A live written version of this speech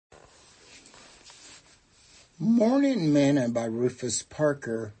Morning Manna by Rufus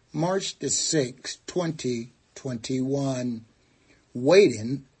Parker, March the 6th, 2021.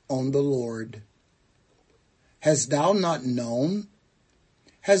 Waiting on the Lord. Hast thou not known?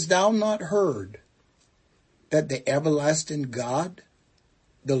 Hast thou not heard that the everlasting God,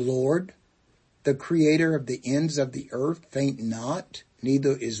 the Lord, the creator of the ends of the earth, faint not,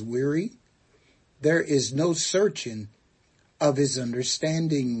 neither is weary? There is no searching of his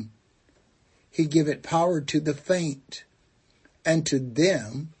understanding. He giveth power to the faint, and to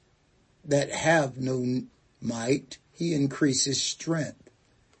them that have no might he increases strength.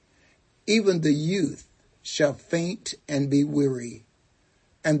 Even the youth shall faint and be weary,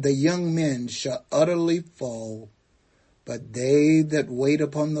 and the young men shall utterly fall. But they that wait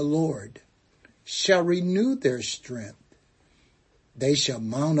upon the Lord shall renew their strength. They shall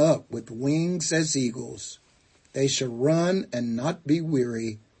mount up with wings as eagles. They shall run and not be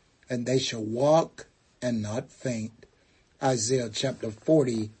weary, and they shall walk and not faint. Isaiah chapter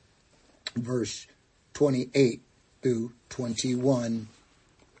 40, verse 28 through 21.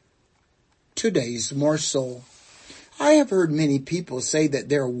 Today's morsel. I have heard many people say that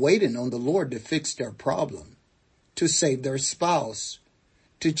they're waiting on the Lord to fix their problem, to save their spouse,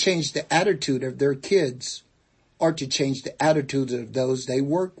 to change the attitude of their kids, or to change the attitudes of those they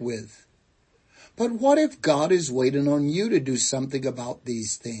work with. But what if God is waiting on you to do something about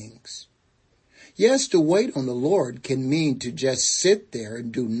these things? Yes, to wait on the Lord can mean to just sit there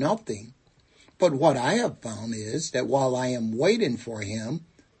and do nothing. But what I have found is that while I am waiting for him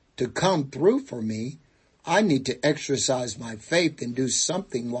to come through for me, I need to exercise my faith and do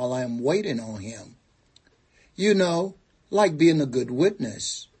something while I am waiting on him. You know, like being a good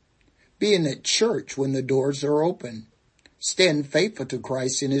witness, being at church when the doors are open, staying faithful to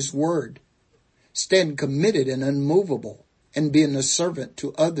Christ in his word, staying committed and unmovable, and being a servant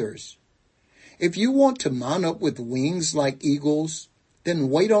to others. If you want to mount up with wings like eagles, then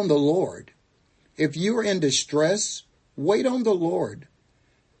wait on the Lord. If you are in distress, wait on the Lord.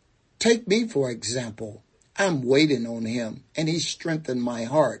 Take me, for example. I'm waiting on him, and he strengthened my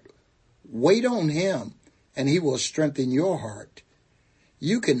heart. Wait on him, and he will strengthen your heart.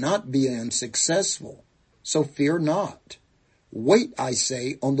 You cannot be unsuccessful, so fear not. Wait, I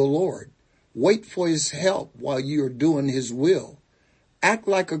say, on the Lord. Wait for his help while you are doing his will. Act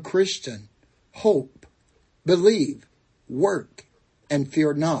like a Christian. Hope, believe, work, and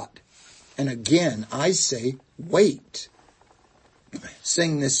fear not. And again, I say, wait.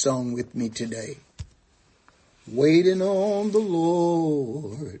 Sing this song with me today. Waiting on the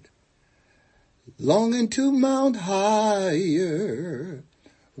Lord, longing to mount higher.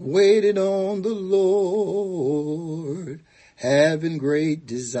 Waiting on the Lord, having great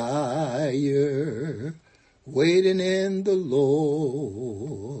desire, waiting in the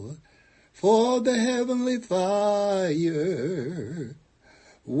Lord for the heavenly fire,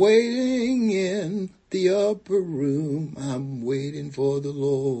 waiting in the upper room. I'm waiting for the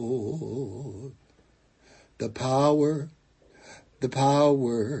Lord. The power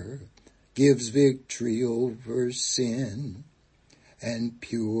gives victory over sin and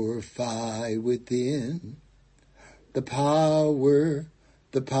purify within. The power,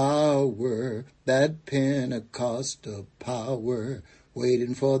 that Pentecostal power,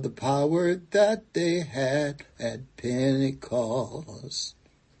 waiting for the power that they had at Pentecost.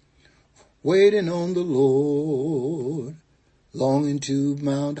 Waiting on the Lord, longing to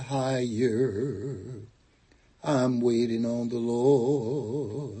mount higher. I'm waiting on the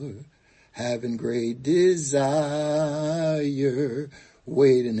Lord, having great desire,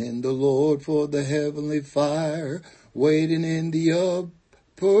 waiting in the Lord for the heavenly fire, waiting in the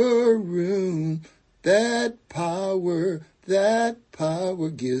upper room. That power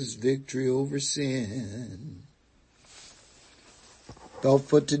gives victory over sin. Thought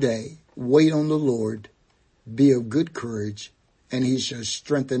for today, wait on the Lord, be of good courage, and he shall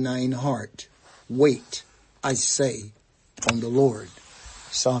strengthen thine heart. Wait, I say, on the Lord.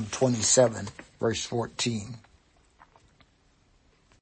 Psalm 27, verse 14.